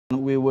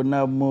we will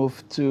now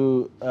move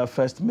to our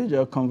first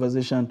major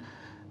conversation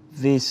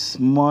this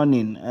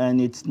morning, and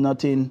it's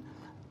nothing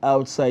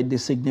outside the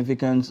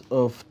significance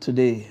of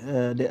today,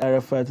 the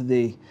Arafat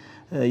Day,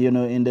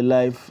 in the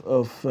life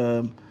of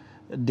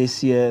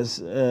this year's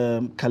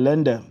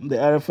calendar. The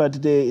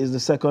Arafat Day is the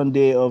second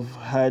day of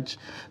Hajj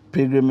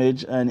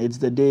pilgrimage, and it's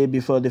the day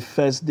before the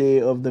first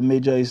day of the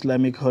major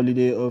Islamic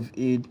holiday of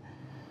Eid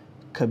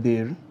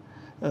Kabir.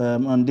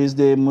 On this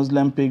day,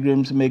 Muslim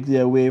pilgrims make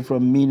their way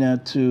from Mina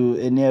to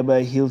a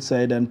nearby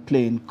hillside and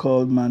plain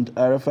called Mount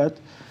Arafat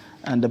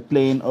and the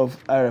plain of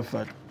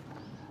Arafat.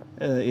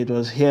 It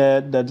was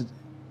here that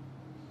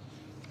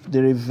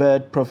the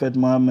revered Prophet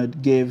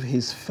Muhammad gave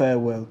his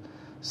farewell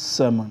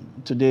sermon.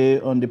 Today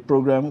on the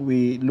program,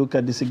 we look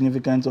at the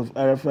significance of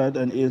Arafat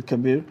and Eid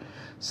Kabir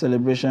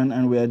celebration,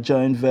 and we are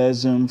joined via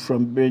Zoom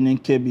from Birnin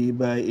Kebbi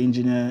by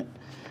Engineer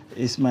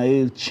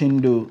Ismail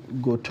Chindo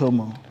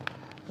Gotomo.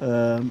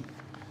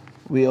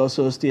 We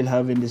also still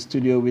have in the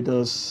studio with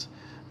us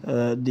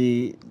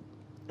the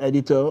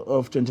editor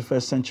of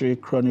 21st Century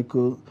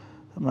Chronicle,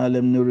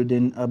 Malem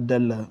Nuruddin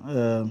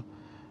Abdallah,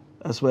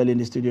 as well in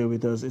the studio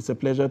with us. It's a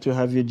pleasure to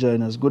have you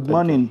join us. Good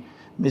morning,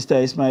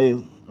 Mr.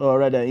 Ismail, or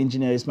rather,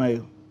 Engineer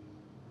Ismail.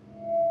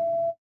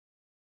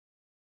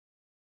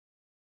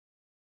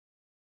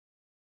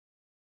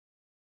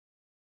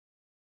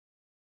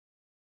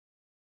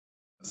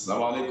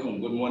 Assalamu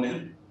alaikum. Good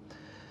morning.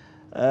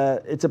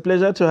 It's a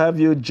pleasure to have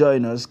you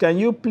join us. Can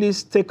you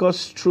please take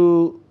us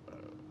through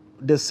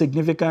the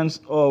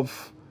significance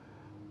of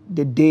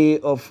the day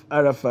of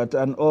Arafat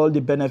and all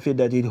the benefit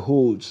that it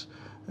holds,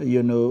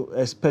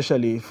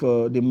 especially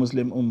for the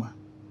Muslim Ummah?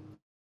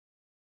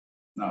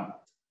 Now,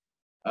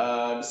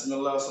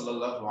 Bismillah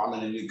sallallahu alayhi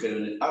wa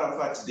sallam.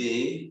 Arafat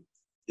Day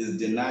is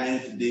the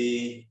 9th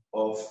day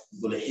of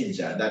Dhul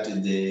Hijjah. That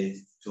is the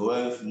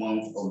 12th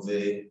month of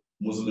the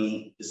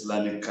Muslim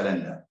Islamic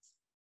calendar.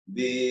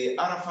 The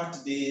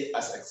Arafat Day,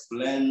 as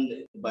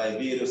explained by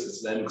various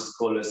Islamic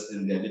scholars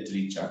in their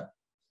literature,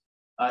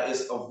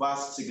 is of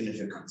vast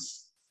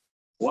significance.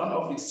 One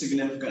of its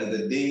significance is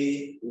the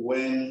day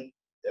when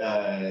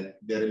the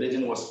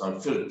religion was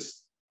fulfilled.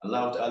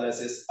 Allah Ta'ala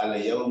says,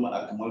 Al-Yawma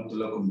akmaltu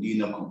lakum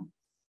dinakum,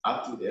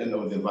 up to the end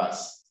of the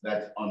verse,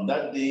 that on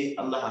that day,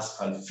 Allah has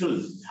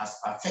fulfilled, has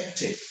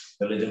perfected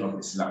the religion of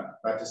Islam.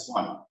 That is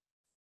one.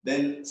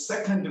 Then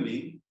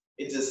secondly,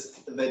 it is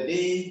the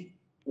day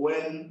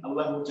when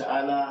Allah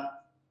Ta'ala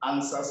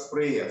answers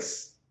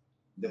prayers.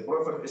 The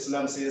Prophet of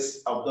Islam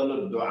says,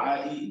 Abdullah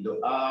du'a'i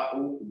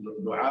du'a'u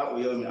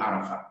yawmi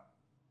Arafah.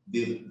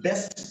 The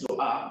best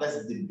dua,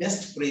 that's the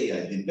best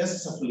prayer, the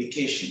best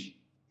supplication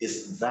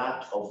is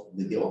that of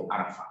the day of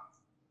Arafah.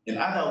 In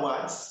other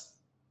words,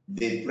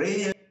 the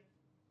prayer,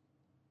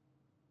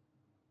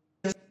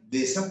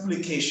 the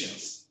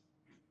supplications,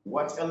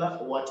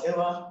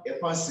 whatever a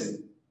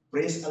person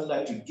prays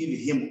Allah to give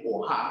him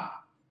or her,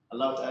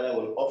 Allah Ta'ala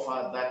will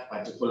offer that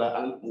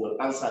particular, will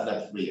answer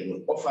that prayer,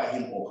 will offer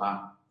him or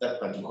her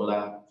that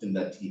particular thing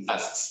that he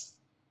asks.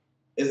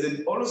 Is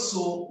it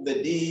also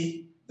the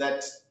day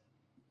that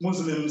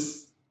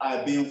Muslims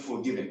are being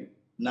forgiven?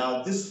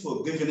 Now, this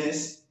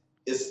forgiveness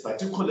is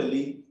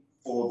particularly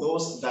for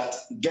those that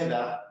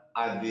gather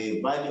at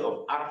the valley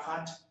of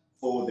Arafat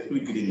for the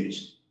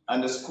pilgrimage.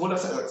 And the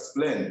scholars have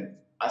explained,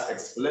 as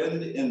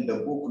explained in the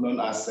book known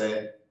as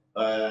Nur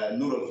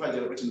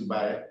al-Fajr, written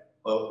by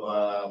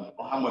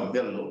Muhammad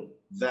Bello,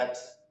 that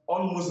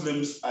all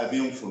Muslims are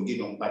being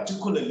forgiven,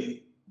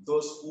 particularly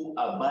those who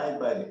abide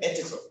by the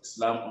ethics of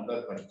Islam on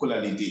that particular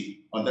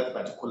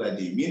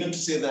day. Meaning to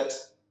say that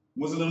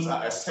Muslims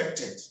are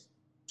expected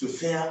to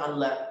fear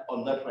Allah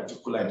on that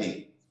particular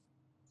day,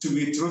 to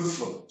be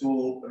truthful,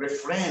 to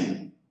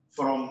refrain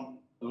from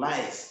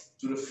lies,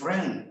 to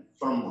refrain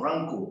from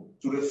rancor,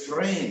 to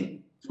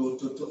refrain,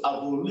 to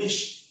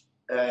abolish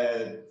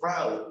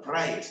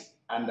pride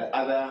and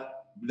other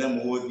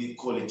blameworthy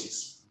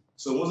qualities.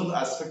 So Muslims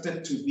are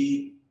expected to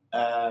be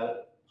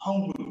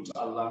humble to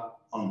Allah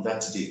on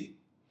that day.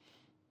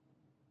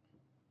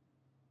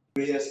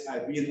 Prayers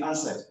are being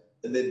answered.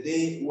 The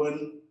day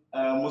when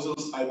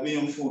Muslims are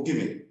being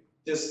forgiven.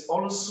 There's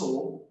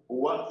also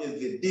what is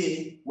the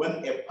day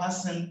when a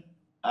person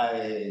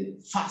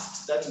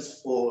fasts. That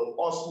is for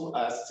us who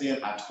are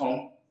staying at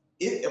home.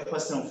 If a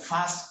person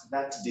fasts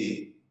that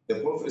day, the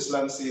Prophet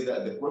Islam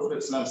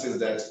says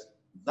that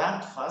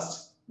that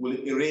fast will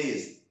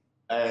erase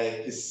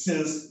his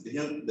sins,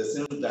 the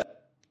sins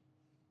that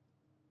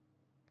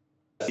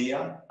are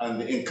here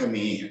and the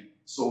incoming year.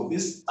 So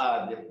these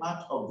are the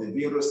part of the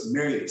various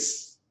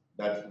merits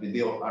that the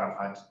day of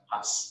Arafat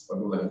has.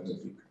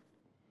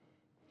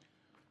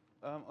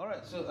 All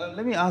right, so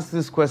let me ask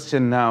this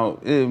question now.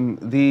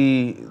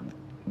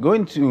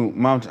 Going to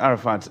Mount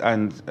Arafat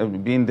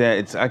and being there,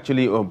 it's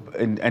actually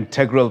an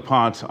integral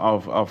part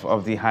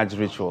of the Hajj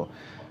ritual.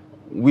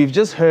 We've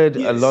just heard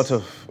a lot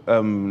of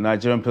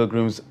Nigerian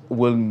pilgrims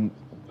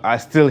are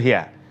still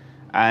here,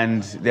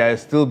 and they are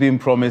still being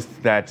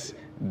promised that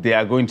they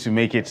are going to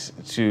make it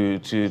to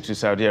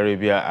Saudi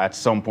Arabia at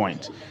some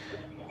point.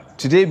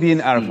 Today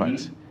being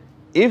Arafat,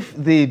 if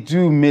they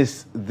do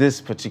miss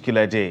this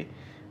particular day,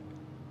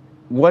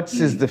 what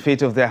is the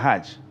fate of their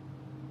Hajj?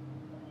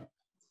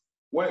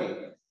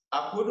 Well,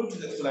 according to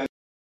the explanation,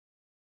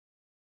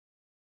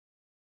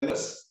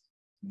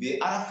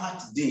 the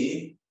Arafat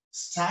day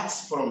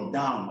starts from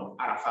dawn of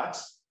Arafat,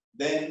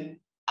 then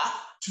up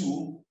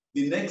to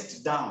the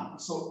next dawn.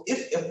 So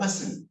if a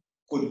person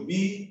could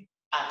be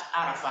at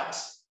Arafat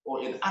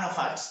or in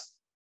Arafat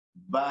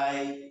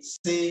by,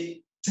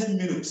 say, 10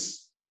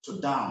 minutes to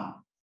dawn,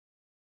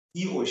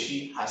 he or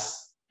she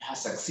has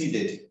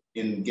succeeded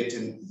in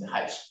getting the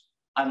Hajj.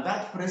 And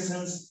that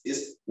presence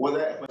is,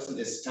 whether a person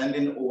is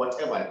standing or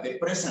whatever, the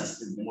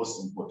presence is the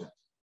most important.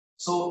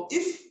 So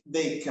if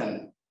they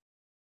can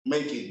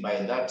make it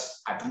by that,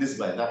 at least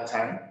by that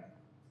time,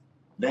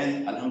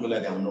 then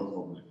alhamdulillah, they have no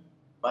problem.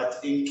 But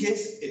in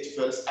case it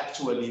falls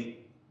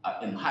actually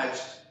in Hajj,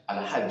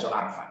 al-Hajj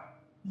Arafat,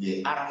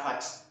 the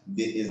Arafat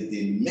is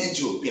the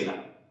major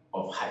pillar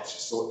of Hajj.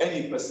 So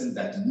any person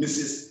that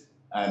misses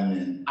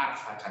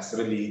Arafat has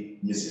really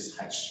misses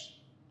Hajj.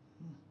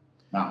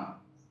 Now,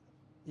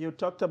 you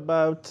talked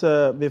about,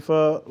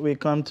 before we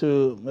come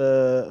to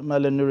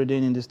Malan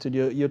Nuruddin in the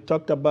studio, you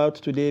talked about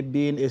today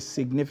being a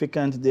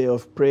significant day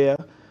of prayer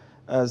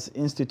as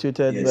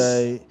instituted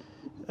by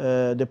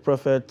the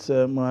Prophet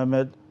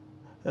Muhammad,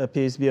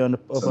 peace be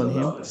upon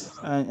him.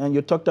 And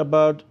you talked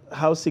about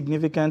how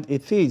significant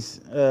it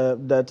is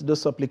that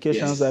those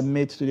supplications are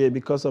made today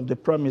because of the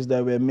promise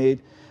that were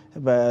made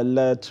by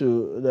Allah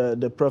to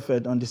the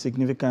Prophet on the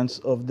significance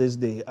of this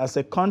day. As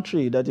a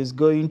country that is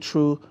going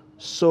through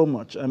so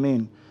much, I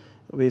mean,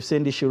 we've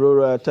seen the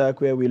Shiroro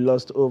attack where we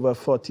lost over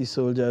 40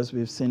 soldiers.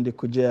 We've seen the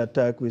Kuje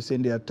attack. We've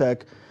seen the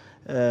attack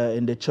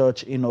in the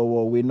church in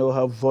Owo. We know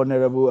how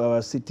vulnerable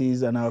our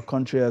cities and our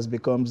country has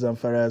become.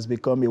 Zamfara has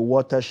become a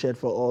watershed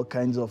for all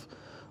kinds of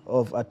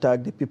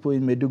attack. The people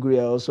in Maiduguri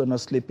are also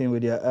not sleeping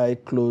with their eyes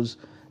closed.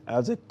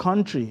 As a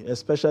country,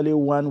 especially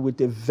one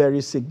with a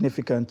very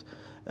significant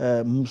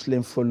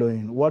Muslim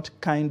following, what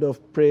kind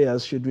of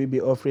prayers should we be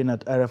offering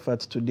at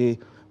Arafat today?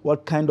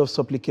 What kind of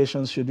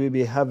supplications should we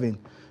be having,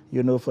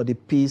 you know, for the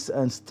peace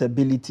and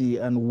stability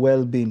and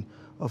well-being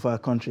of our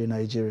country,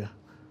 Nigeria?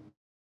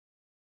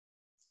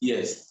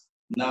 Yes.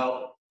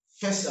 Now,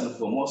 first and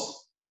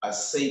foremost,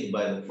 as said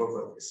by the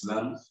Prophet of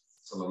Islam,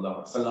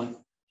 sallallahu alaihi wasallam,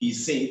 he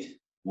said,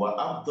 "Wa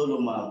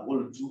afdalu ma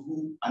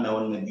qultuhu ana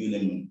wan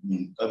nabiyyuna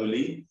min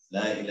qabli,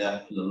 la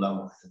ilaha illallah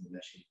wahdahu la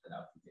sharika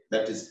lahu."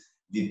 That is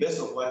the best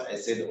of what I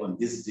said on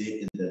this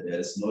day is that there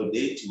is no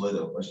deity worthy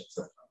of worship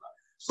except Allah.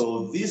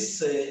 So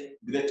this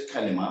great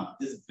kalima,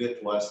 this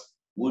great words,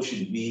 we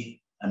should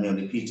be,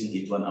 repeating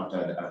it one after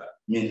the other.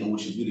 We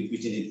should be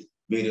repeating it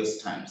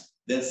various times.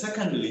 Then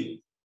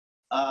secondly,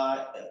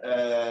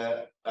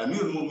 Amir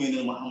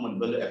Mu'minin Muhammad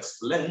Bello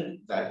explained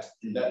that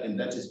in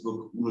that his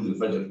book,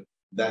 Urud al-Fajr,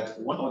 that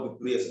one of the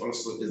prayers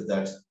also is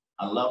that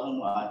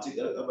Allahumma atik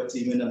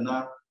al-qabati min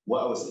al-nar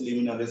wa awsili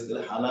min al-rizq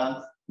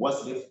al-halal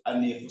wasrif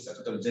anni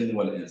fusakat al-janni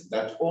wal-ins.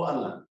 That, oh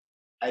Allah,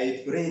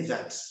 I pray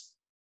that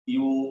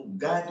you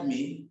guard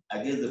me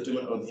against the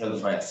torment of the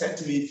hellfire.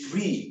 Set me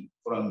free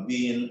from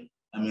being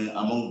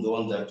among the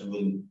ones that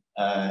will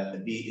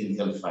be in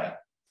hellfire.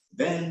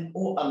 Then,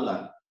 oh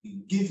Allah,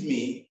 give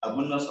me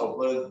abundance of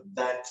wealth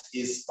that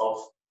is of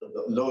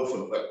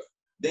lawful wealth.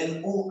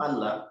 Then, oh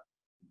Allah,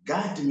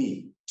 guide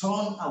me,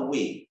 turn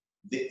away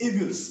the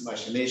evil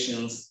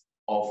machinations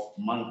of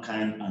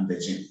mankind and the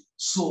jinn.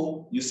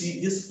 So you see,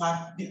 this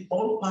part,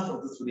 all part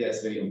of this prayer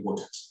is very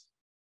important.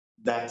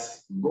 That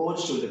God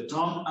should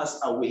turn us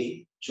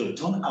away, should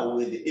turn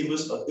away the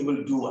evils of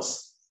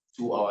evildoers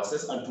to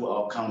ourselves and to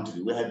our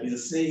country. We have been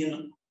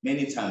saying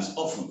many times,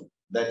 often,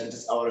 that it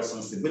is our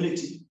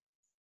responsibility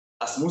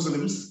as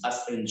Muslims,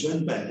 as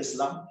enjoined by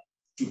Islam,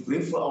 to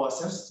pray for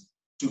ourselves,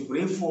 to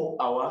pray for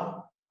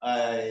our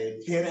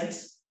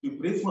parents, to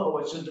pray for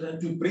our children,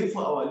 to pray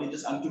for our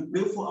leaders, and to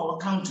pray for our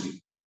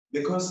country.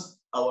 Because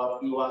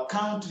your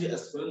country,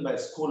 as explained by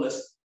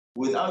scholars,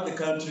 without the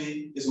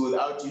country is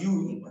without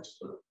you in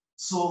particular.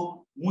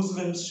 So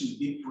Muslims should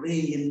be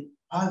praying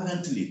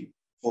fervently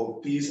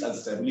for peace and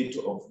stability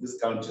of this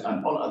country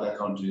and all other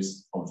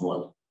countries of the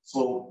world.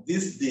 So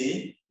this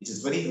day, it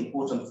is very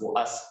important for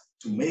us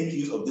to make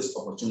use of this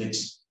opportunity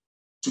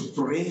to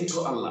pray to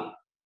Allah,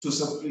 to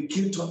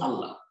supplicate to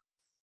Allah,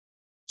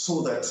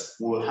 so that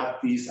we will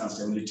have peace and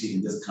stability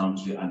in this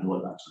country and the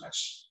world at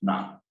large.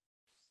 Now,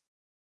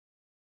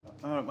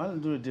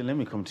 let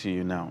me come to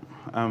you now.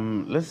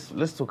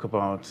 Let's talk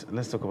about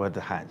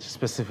the Hajj,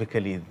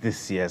 specifically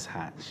this year's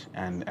Hajj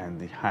and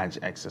the Hajj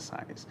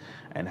exercise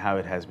and how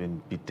it has been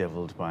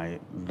bedeviled by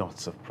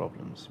lots of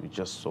problems. We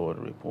just saw a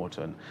report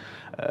on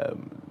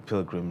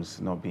pilgrims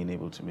not being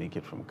able to make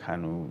it from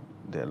Kanu.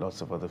 There are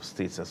lots of other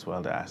states as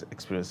well that are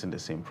experiencing the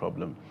same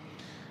problem.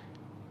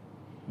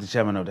 The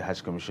chairman of the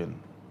Hajj Commission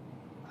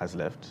has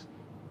left,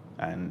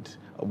 and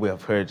we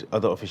have heard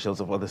other officials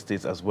of other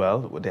states as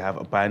well. They have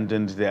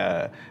abandoned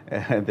their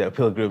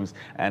pilgrims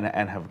and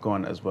have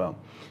gone as well.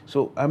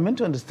 So I'm meant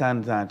to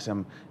understand that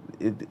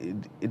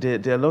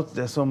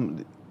there are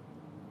some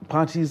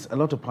parties, a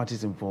lot of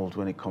parties involved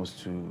when it comes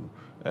to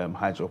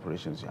Hajj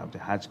operations. You have the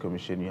Hajj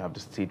Commission, you have the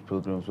State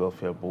Pilgrims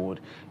Welfare Board,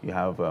 you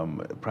have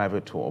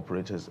private tour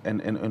operators,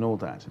 and all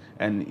that,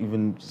 and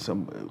even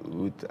some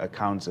with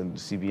accounts and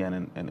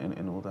CBN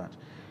and all that.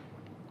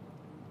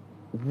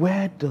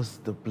 Where does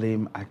the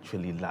blame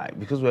actually lie?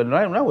 Because right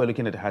now we're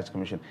looking at the Hajj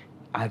Commission.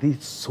 Are they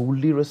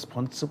solely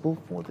responsible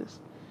for this?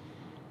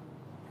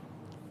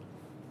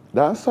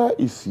 The answer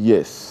is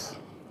yes.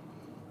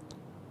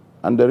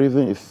 And the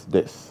reason is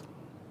this.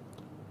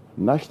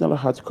 National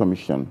Hajj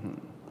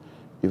Commission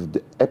is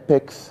the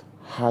apex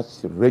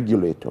Hajj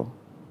regulator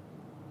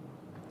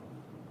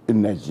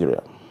in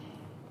Nigeria.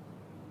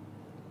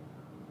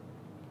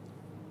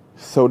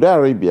 Saudi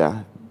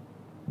Arabia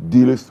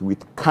deals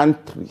with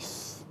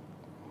countries.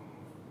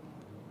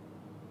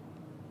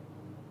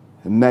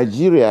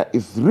 Nigeria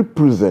is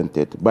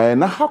represented by a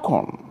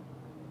NAHACON.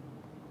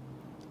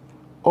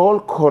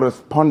 All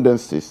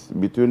correspondences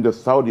between the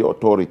Saudi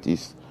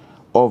authorities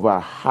over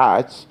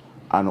Hajj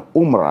and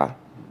Umrah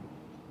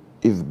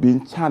is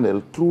being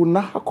channeled through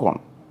NAHACON.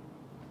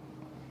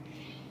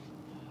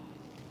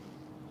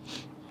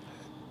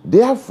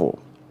 Therefore,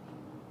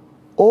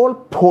 all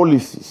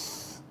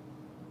policies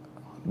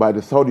by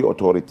the Saudi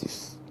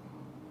authorities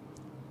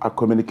are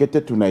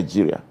communicated to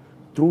Nigeria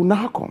through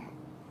NAHACON.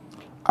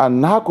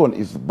 And NAHACON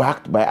is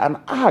backed by an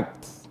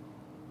act.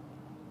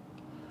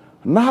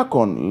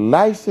 NAHACON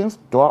licensed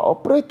tour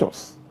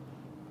operators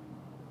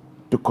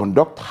to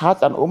conduct Hajj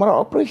and Umrah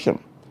operation.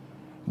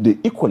 They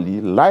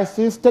equally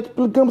licensed state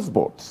pilgrims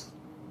boats.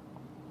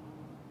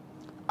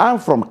 I'm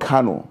from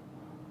Kano.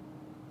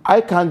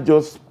 I can't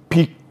just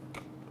pick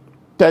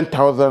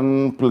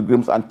 10,000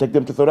 pilgrims and take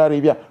them to Saudi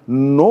Arabia.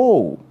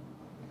 No.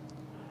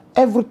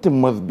 Everything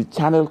must be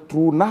channeled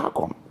through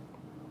NAHACON.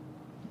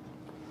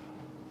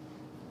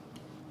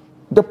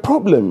 The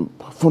problem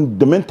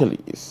fundamentally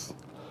is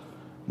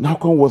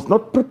NAHACON was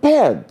not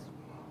prepared.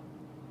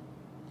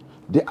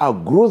 They are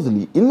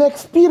grossly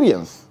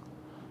inexperienced,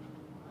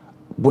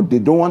 but they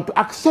don't want to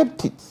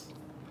accept it.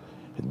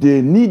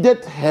 They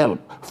needed help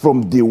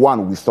from day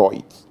one we saw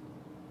it.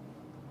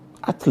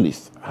 At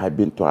least I've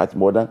been to Hajj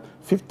more than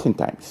 15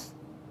 times,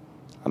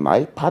 and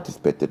I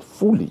participated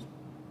fully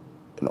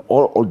in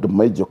all the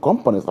major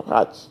components of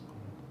Hajj.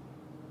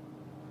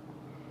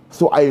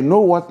 So I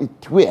know what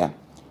it were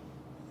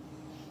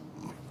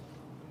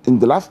in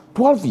the last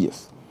 12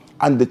 years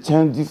and the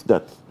changes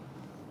that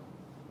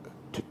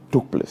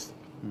took place.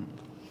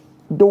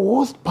 The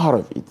worst part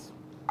of it,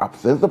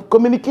 absence of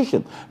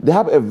communication. They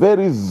have a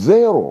very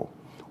zero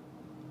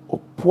or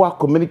poor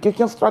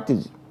communication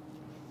strategy.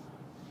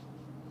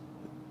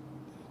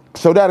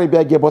 Saudi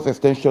Arabia gave us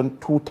extension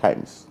 2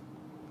 times.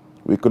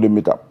 We couldn't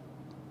meet up.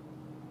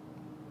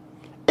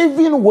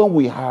 Even when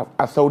we have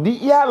a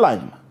Saudi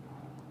airline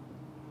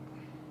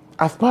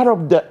as part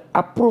of the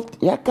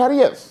approved air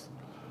carriers,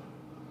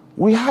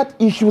 we had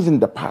issues in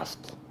the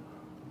past.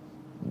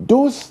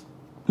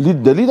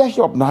 The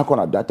leadership of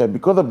NAHACON at that time,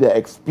 because of their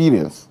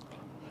experience,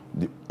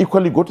 they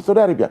equally go to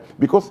Saudi Arabia.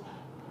 Because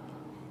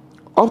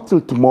up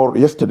till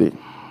yesterday,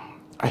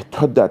 I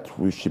thought that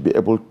we should be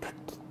able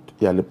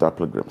to airlift our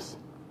pilgrims.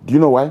 Do you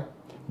know why?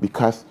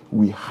 Because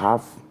we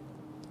have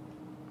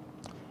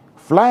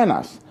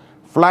Flynas.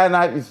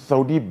 Flynas is a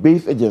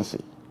Saudi-based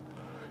agency.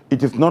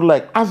 It is not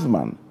like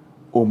Azman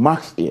or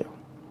Max Air.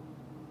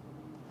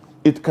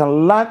 It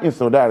can land in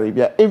Saudi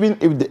Arabia even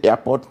if the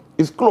airport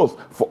is closed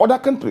for other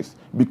countries,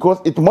 because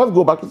it must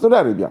go back to Saudi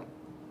Arabia.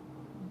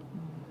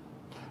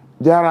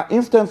 There are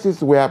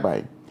instances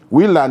whereby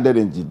we landed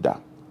in Jeddah,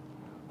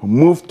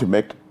 moved to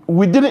Mecca.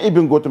 We didn't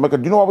even go to Mecca.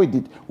 Do you know what we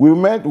did? We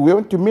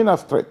went to Mina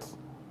Strait.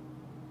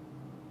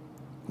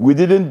 We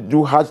didn't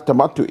do Hajj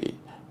Tamattu'i.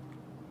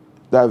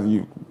 That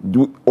you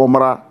do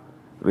Umrah,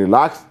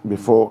 relax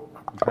before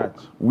Hajj.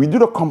 We do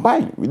the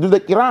combine. We do the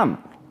Quran.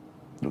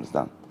 You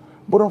understand?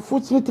 But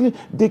unfortunately,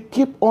 they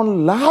keep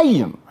on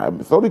lying.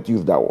 I'm sorry to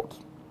use that word,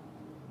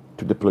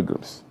 to the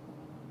pilgrims.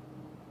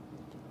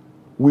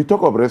 We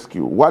talk of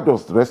rescue. What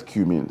does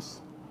rescue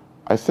means?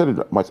 I said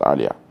it much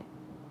earlier.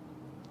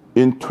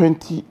 In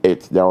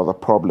 2008, there was a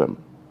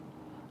problem.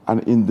 An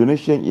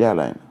Indonesian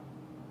airline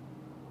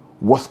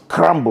was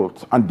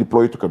scrambled and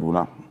deployed to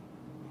Kaduna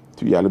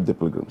to airlift the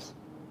pilgrims.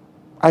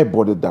 I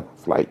boarded that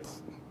flight.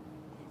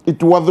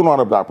 It wasn't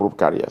one of the approved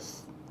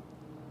carriers.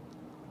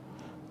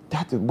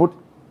 But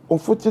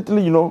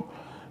unfortunately,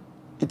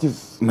 it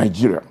is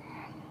Nigeria.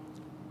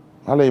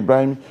 Allah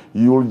Ibrahim,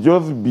 you'll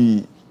just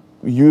be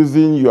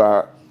using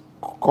your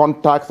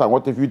contacts and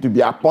what have you to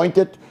be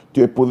appointed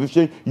to a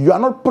position you are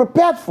not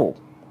prepared for.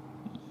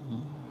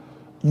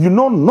 You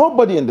know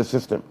nobody in the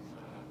system.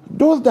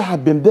 Those that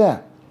have been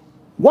there,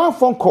 one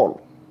phone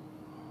call.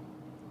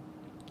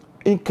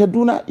 In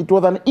Kaduna, it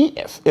was an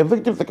ES,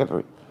 executive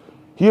secretary.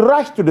 He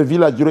rushed to the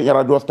village during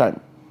Yaradua's time.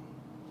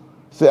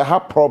 Said, I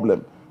have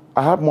problem.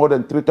 I have more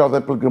than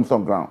 3,000 pilgrims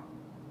on ground.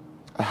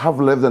 I have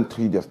less than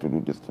 3 days to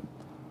do this thing.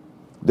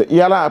 The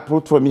airline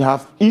approved for me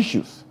has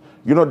issues.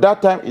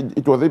 That time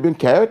it was even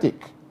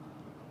chaotic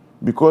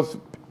because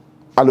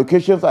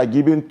allocations are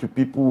given to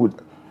people with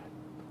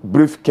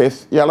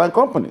briefcase airline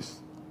companies.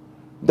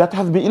 That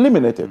has been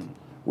eliminated.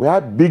 We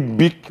have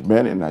big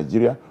men in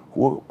Nigeria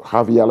who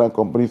have airline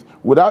companies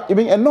without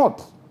even a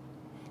note.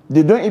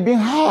 They don't even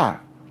hire.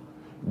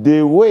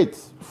 They wait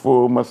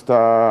for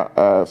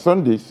Mr.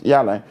 Sunday's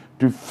airline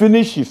to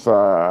finish his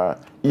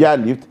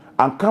airlift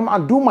and come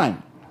and do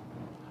mine.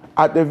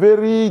 At the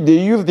very, they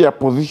use their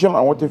position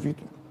and what have you.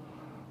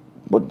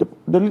 But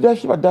the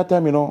leadership at that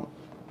time, you know,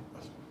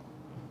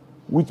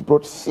 which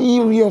brought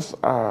serious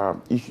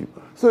issue.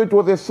 So it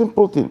was a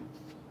simple thing.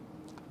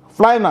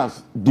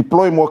 Flyers,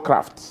 deploy more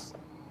crafts.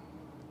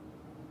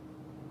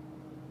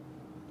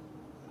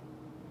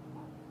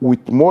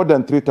 With more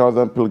than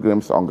 3,000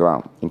 pilgrims on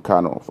ground in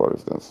Kano, for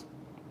instance,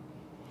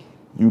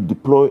 you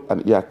deploy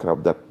an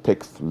aircraft that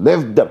takes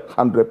less than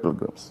 100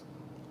 pilgrims.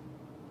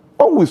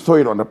 Oh, we saw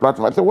it on the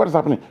platform. I said, what is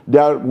happening?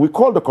 We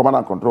call the command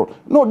and control.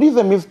 No, this is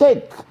a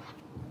mistake.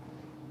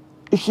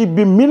 It should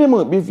be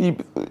minimum. If you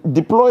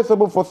deploy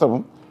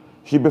 747,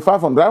 it should be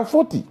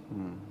 540.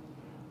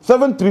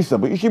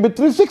 737, it should be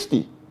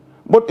 360.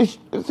 But it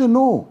said,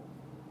 no.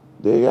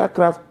 The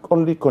aircraft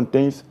only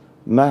contains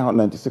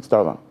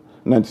 996,000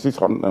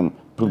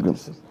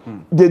 pilgrims.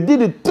 They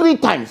did it 3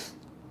 times.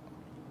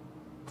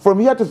 From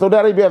here to Saudi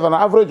Arabia is an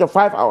average of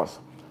 5 hours.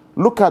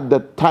 Look at the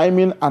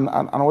timing and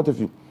what have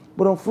you.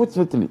 But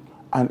unfortunately,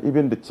 and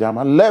even the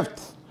chairman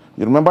left.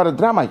 You remember the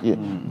drama here?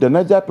 The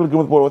Niger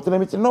Pilgrims Board was telling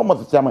me, no,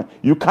 Mr. Chairman,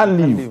 you can't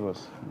leave.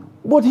 Us.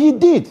 But he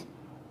did.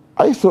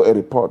 I saw a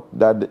report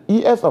that the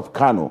ES of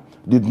Kano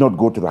did not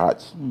go to the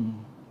Hajj.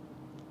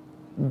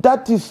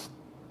 That is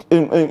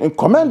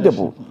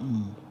commendable.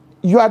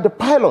 You are the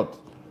pilot.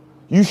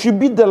 You should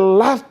be the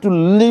last to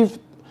leave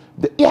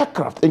the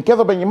aircraft in case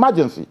of an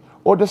emergency,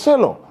 or the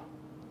sailor.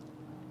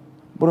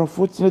 But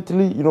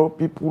unfortunately, you know,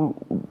 people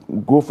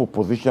go for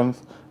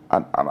positions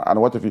and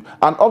what have you.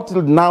 And up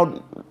till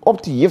now,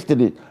 up to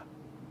yesterday,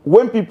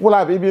 when people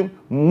have even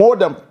more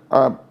than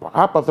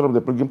half percent of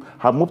the pilgrims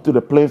have moved to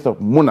the plains of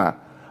Muna,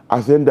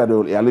 as in that they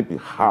will airlift.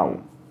 How?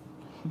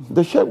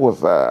 The Sheikh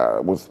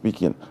was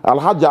speaking.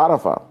 Al-Hajj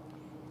Arafat,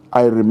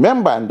 I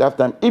remember in that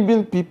time,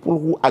 even people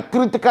who are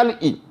critically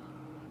ill,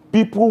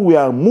 people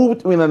were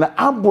moved in an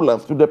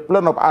ambulance to the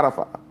plain of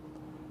Arafat.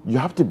 You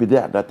have to be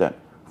there at that time,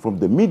 from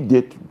the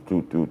midday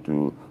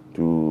to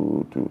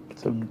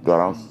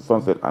around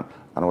sunset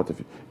and what have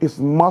you. It's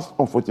most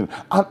unfortunate.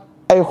 And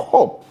I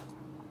hope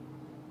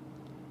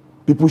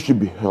people should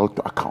be held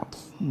to account.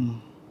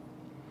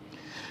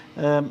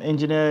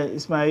 Engineer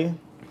Ismail,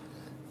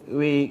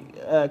 we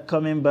are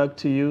coming back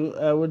to you.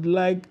 I would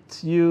like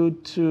you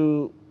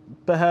to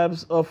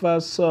perhaps offer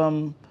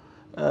some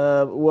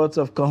words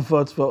of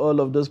comfort for all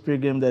of those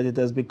pilgrims that it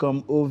has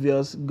become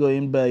obvious,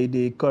 going by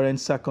the current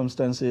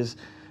circumstances,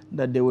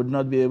 that they would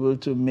not be able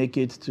to make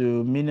it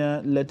to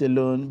Mina, let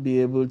alone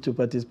be able to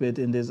participate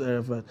in this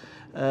Arafat.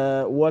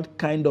 What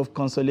kind of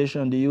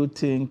consolation do you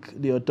think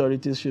the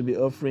authorities should be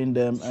offering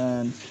them?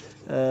 And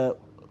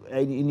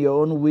in your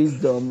own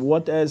wisdom,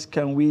 what else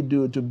can we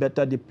do to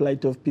better the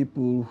plight of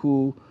people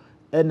who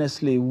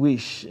earnestly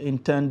wish, in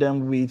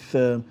tandem with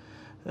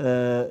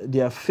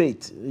their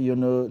faith, you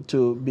know,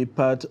 to be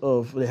part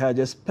of the Hajj,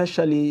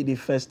 especially the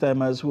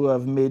first-timers who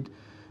have made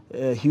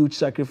huge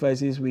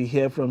sacrifices? We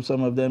hear from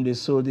some of them, they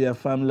sold their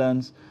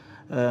farmlands.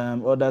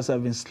 Others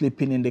have been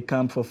sleeping in the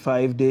camp for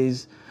 5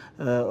 days.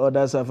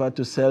 Others have had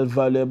to sell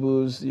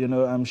valuables. You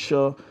know, I'm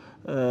sure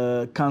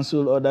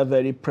cancel other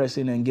very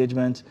pressing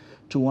engagements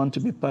to want to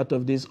be part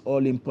of this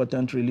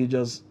all-important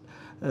religious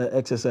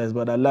exercise.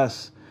 But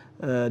alas,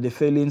 the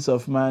failings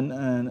of man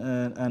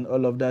and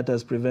all of that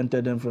has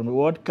prevented them from it.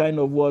 What kind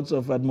of words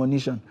of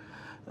admonition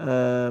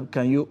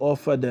can you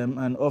offer them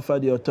and offer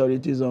the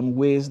authorities on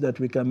ways that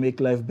we can make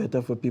life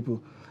better for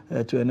people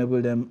to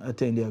enable them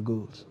attain their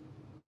goals?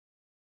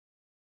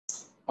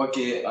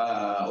 Okay,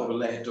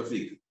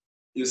 Tawfiq.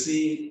 You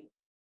see,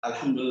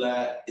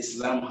 Alhamdulillah,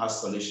 Islam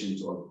has solution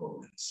to all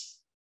problems.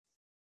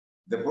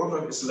 The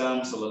Prophet of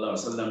Islam sallallahu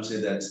alaihi wasallam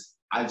said that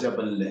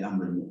ajaban li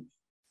amrin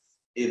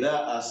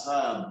idha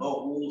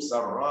asabahu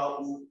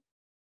sarra'u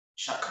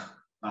shakar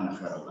ana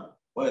khairallah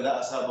wa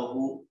idha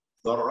asabahu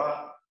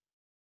dharra,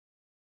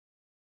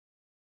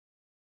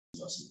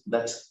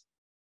 that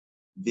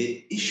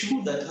the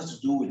issue that has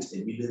to do with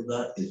a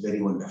believer is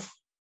very wonderful.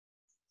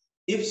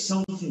 If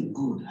something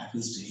good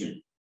happens to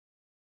him,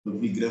 he'll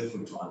be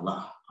grateful to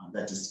Allah, and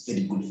that is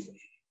very good for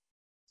him.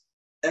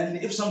 And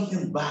if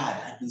something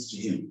bad happens to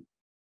him,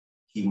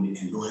 he will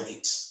endure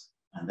it,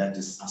 and that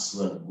is as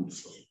well good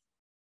for him.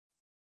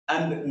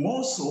 And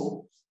more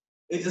so,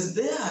 it is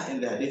there in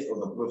the hadith of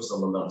the Prophet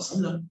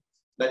ﷺ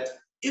that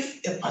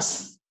if a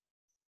person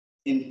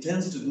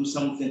intends to do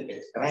something, a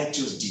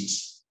righteous deed,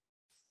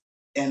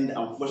 and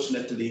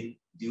unfortunately,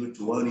 due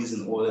to one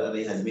reason or the other,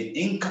 he has been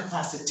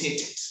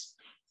incapacitated,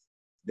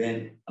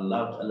 then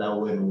Allah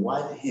will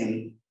reward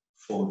him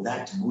for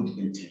that good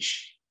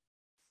intention.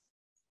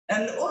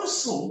 And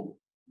also,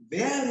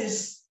 there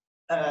is,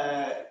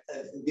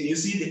 you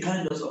see the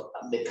kindness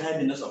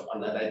of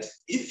Allah, that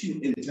if you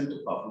intend to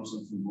perform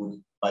something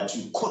good, but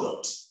you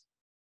couldn't,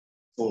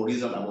 for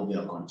reason above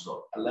your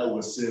control. Allah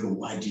will still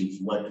reward you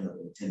for what you have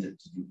intended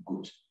to do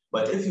good.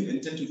 But if you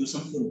intend to do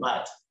something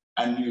bad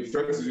and you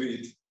fail to do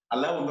it,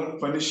 Allah will not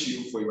punish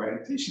you for your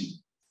intention.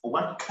 For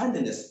what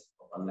kindness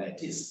of Allah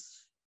it is.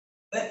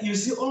 But you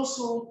see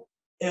also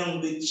in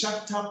the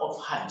chapter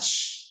of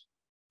Hajj,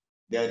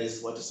 there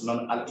is what is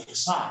known as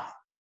al-ihsan,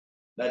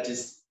 that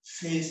is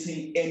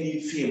facing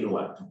any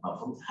failure to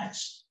perform Hajj.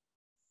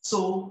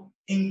 So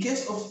in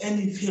case of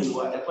any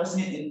failure, a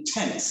person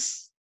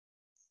intends,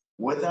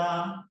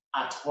 whether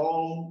at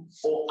home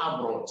or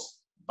abroad,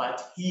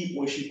 but he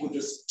or she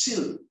could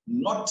still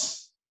not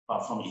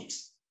perform it,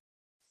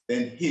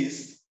 then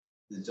his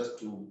is just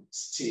to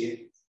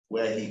stay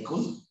where he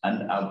could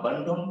and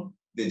abandon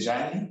the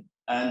journey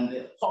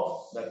and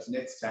hope that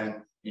next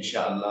time,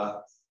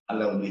 inshallah,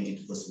 Allah will make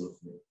it possible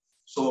for you.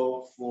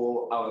 So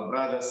for our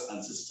brothers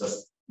and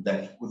sisters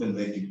that couldn't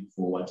make it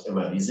for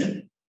whatever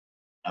reason,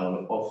 I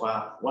will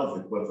offer what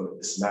the Prophet of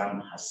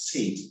Islam has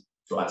said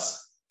to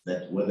us,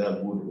 that whether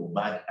good or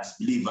bad, as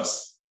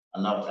believers,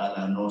 Allah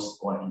Ta'ala knows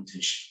our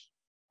intention.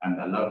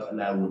 And Allah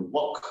Ta'ala will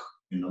walk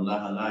in Allah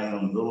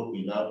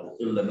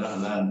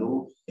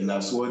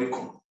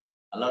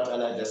Allah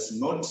Ta'ala does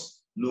not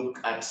look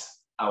at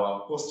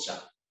our posture,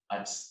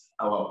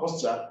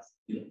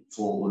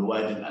 for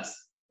rewarding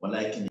us. But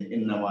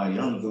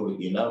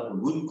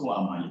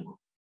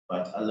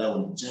Allah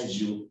will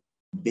judge you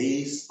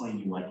based on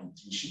your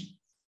intention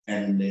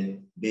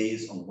and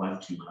based on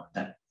what you have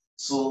done.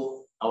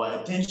 So our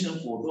intention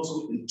for those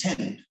who intend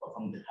to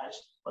perform the Hajj,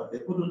 but they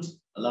couldn't,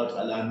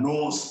 Allah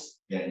knows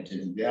their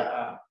intention. There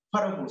are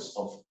parables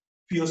of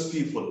pious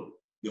people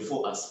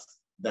before us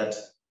that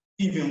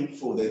even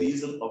for the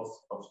reason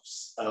for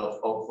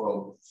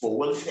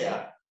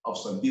welfare of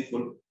some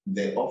people,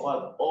 they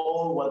offered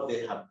all what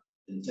they have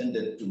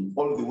intended to,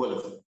 all the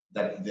wealth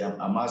that they have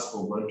amassed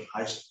for going to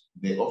Hajj,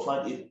 they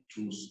offered it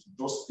to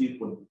those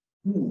people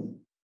who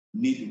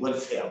need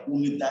welfare, who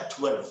need that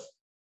wealth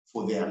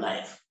for their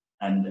life.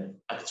 And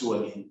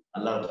actually,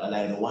 Allah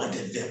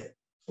rewarded them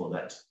for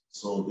that.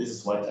 So this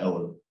is what I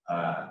will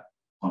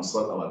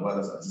consult our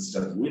brothers and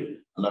sisters with.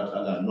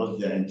 Allah knows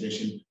their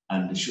intention,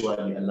 and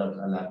surely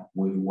Allah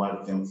will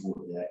reward them for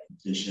their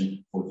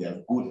intention, for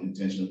their good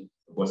intention,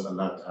 because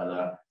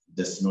Allah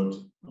does not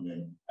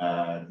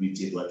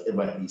betray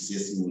whatever He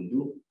says He will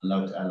do.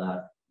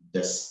 Allah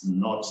does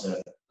not.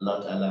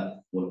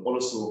 Allah will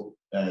also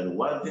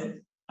reward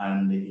them,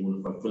 and He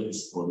will fulfill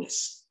His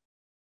promise.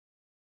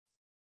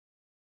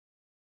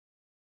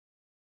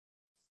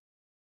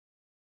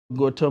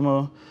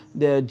 Gotomo,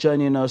 they're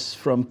joining us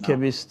from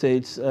Kebbi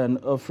States and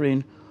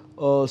offering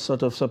all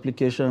sorts of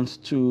supplications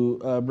to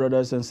our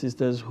brothers and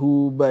sisters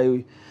who,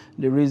 by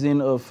the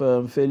reason of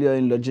failure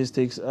in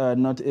logistics, are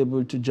not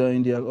able to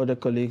join their other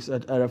colleagues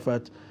at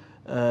Arafat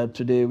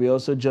today. We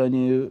also join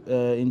you,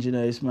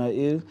 Engineer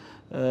Ismail,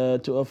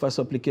 to offer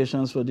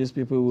supplications for these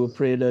people. We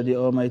pray that the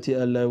Almighty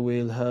Allah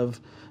will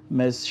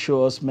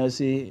show us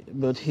mercy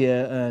both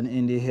here and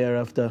in the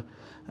hereafter,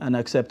 and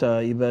accept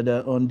our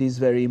ibadah on this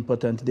very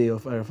important day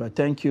of Arafat.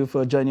 Thank you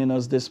for joining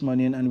us this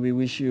morning, and we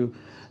wish you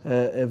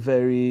a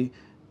very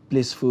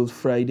blissful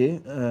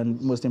Friday,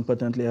 and most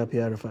importantly, happy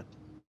Arafat.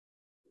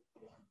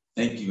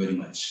 Thank you very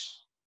much.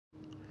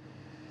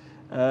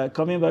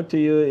 Coming back to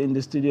you in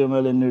the studio,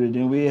 Malan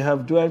Nuruddin, we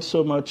have dwelt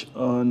so much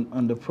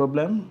on the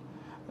problem.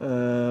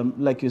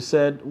 Like you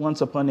said,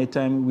 once upon a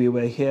time we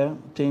were here,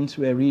 things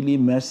were really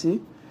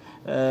messy,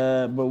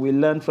 but we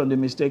learned from the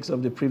mistakes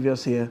of the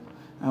previous year,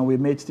 and we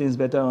made things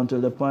better until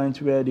the point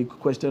where the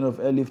question of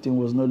airlifting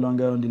was no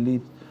longer on the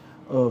lid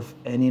of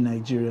any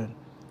Nigerian.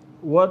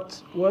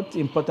 What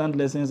important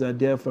lessons are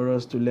there for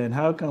us to learn?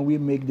 How can we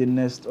make the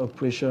next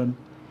operation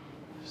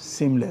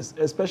seamless,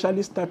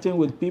 especially starting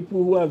with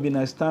people who have been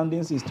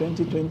outstanding since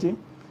 2020,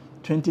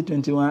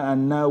 2021,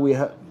 and now we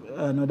have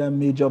another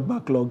major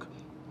backlog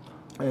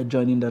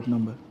joining that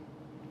number?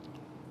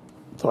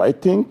 So I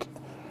think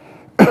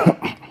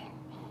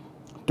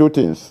two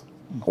things.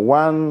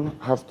 One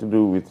has to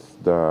do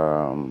with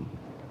the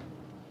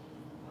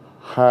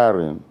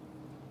hiring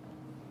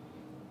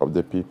of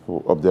the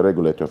people, of the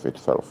regulators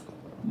itself.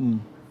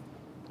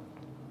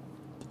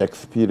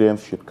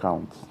 Experience should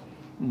count.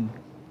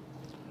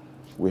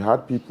 We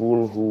had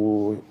people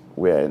who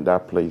were in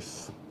that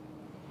place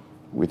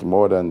with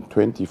more than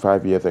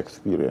 25 years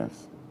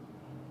experience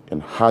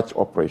in Hajj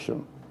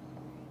operation.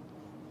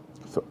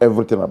 So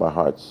everything about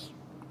Hajj.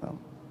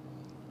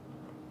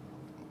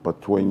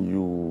 But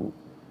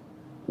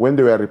when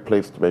they were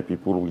replaced by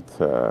people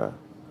with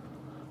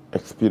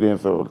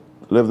experience of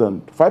less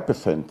than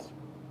 5%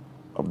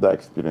 of that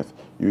experience,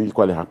 you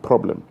equally have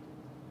problem.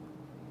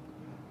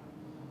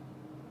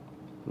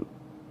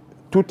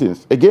 Two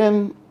things.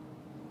 Again,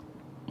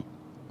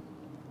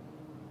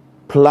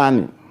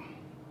 planning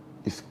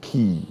is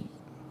key.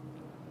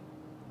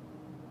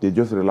 They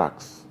just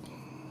relax.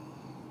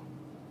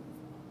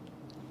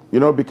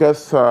 You know,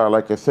 because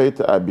like I said,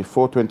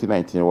 before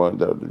 2019,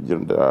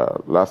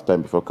 the last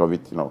time before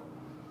COVID, you know,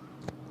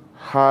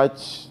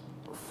 Hajj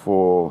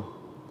for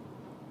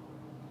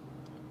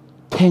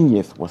 10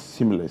 years was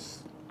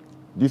seamless.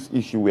 this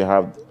issue we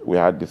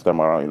had this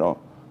time around,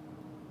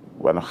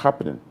 were not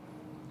happening.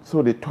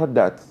 So they thought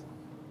that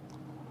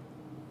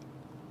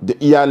the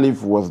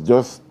airlift was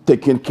just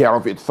taking care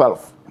of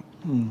itself.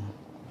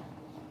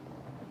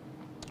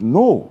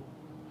 No.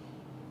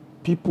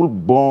 People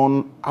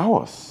burn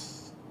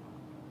hours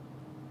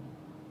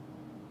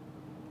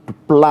to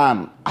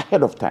plan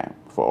ahead of time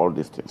for all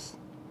these things.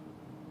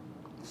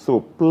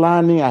 So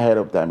planning ahead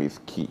of time is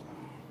key.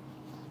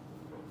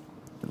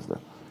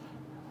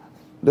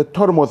 The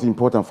third most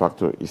important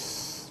factor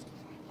is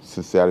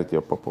sincerity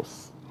of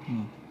purpose.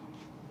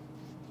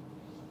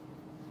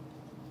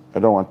 I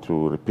don't want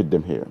to repeat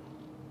them here.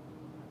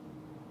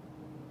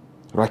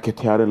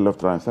 Racketeering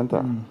left, right, and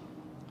center.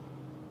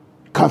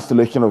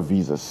 Cancellation of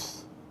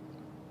visas.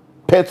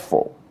 Paid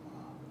for.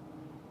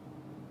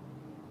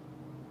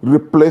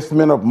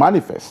 Replacement of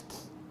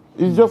manifests.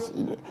 It's just,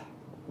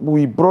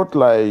 we brought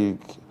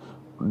like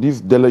these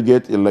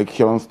delegate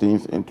elections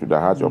things into the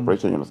Hajj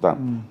operation, you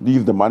understand? This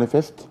is the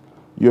manifest.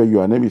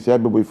 Your name is here,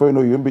 but before you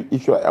know, you will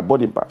issue a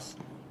boarding pass.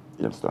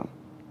 You understand?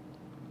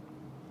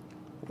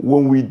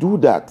 When we do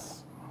that,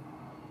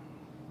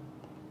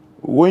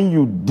 when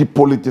you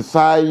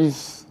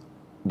depoliticize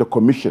the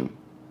commission,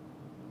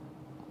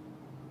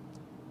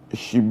 it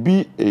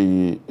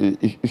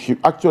should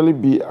actually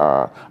be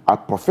a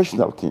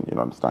professional thing, you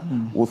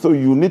understand? So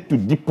you need to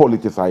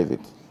depoliticize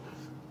it.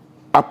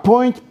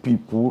 Appoint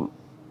people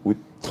with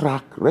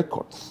track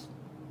records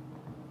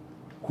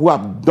who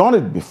have done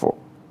it before.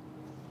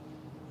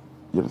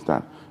 You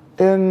understand?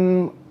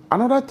 And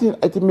another thing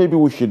I think maybe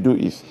we should do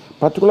is,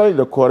 particularly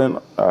the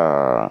current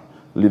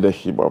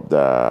leadership of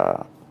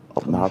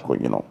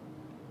NAHACO,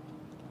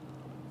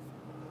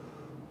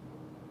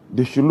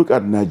 they should look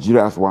at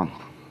Nigeria as one.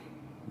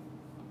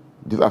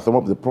 These are some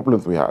of the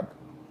problems we had.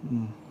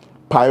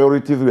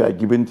 Priorities we are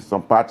given to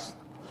some parts.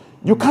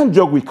 You can't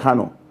joke with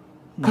Kano.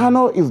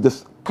 Kano is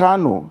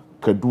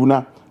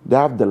Kaduna, they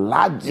have the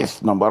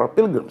largest number of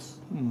pilgrims.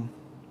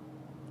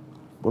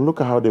 But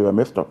look at how they were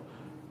messed up.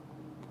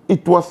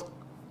 It was,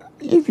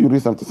 if you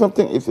read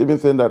something, it's even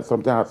saying that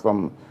something has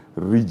some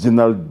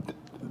regional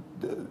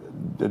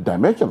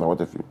dimensions or what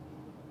have you.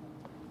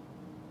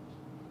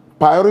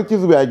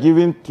 Priorities were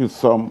given to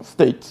some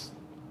states,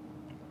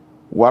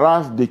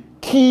 whereas the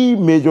key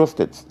major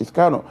states is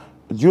Kano.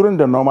 During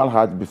the normal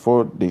Hajj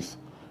before this,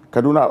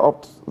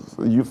 Kaduna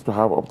used to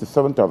have up to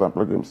 7,000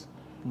 pilgrims.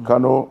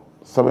 Kano,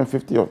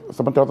 750 or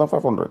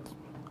 7,500,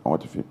 or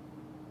what have you.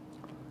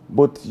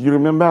 But you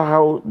remember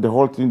how the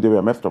whole thing, they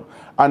were messed up.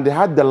 And they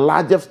had the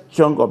largest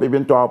chunk of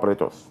even tour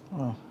operators.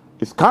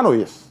 It's Kano,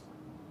 yes.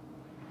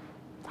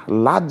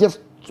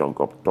 Largest chunk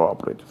of tour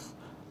operators.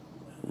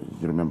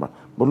 You remember.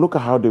 But look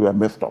at how they were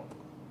messed up.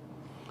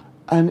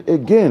 And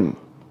again,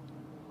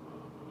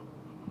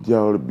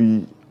 there will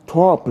be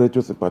tour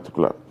operators in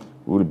particular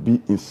will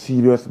be in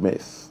serious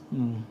mess.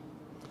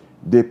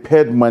 They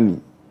paid money.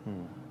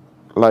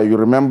 Like you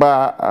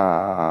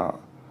remember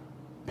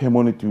pay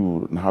money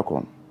to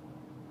NAHACO.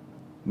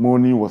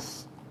 Money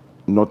was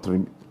not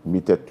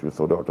remitted to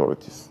the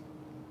authorities.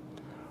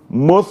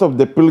 Most of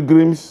the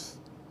pilgrims,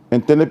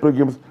 intended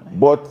pilgrims,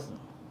 bought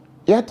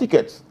air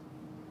tickets.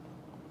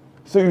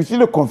 So you see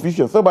the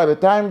confusion. So by the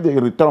time they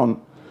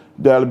return,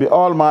 there will be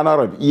all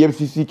manner of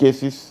EFCC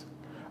cases,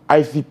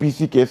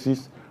 ICPC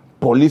cases,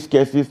 police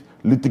cases,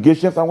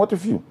 litigations, and what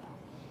have you.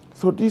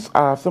 So these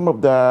are some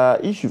of the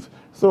issues.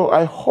 So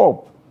I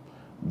hope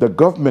the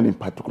government in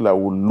particular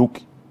will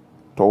look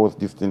towards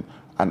this thing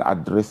and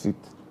address it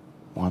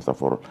once and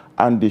for all.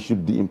 And they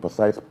should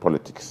de-emphasize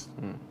politics.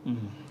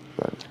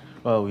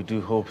 Well, we do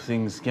hope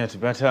things get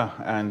better,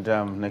 and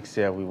next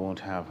year we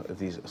won't have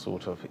these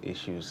sort of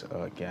issues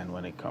again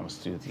when it comes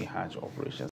to the Hajj operations.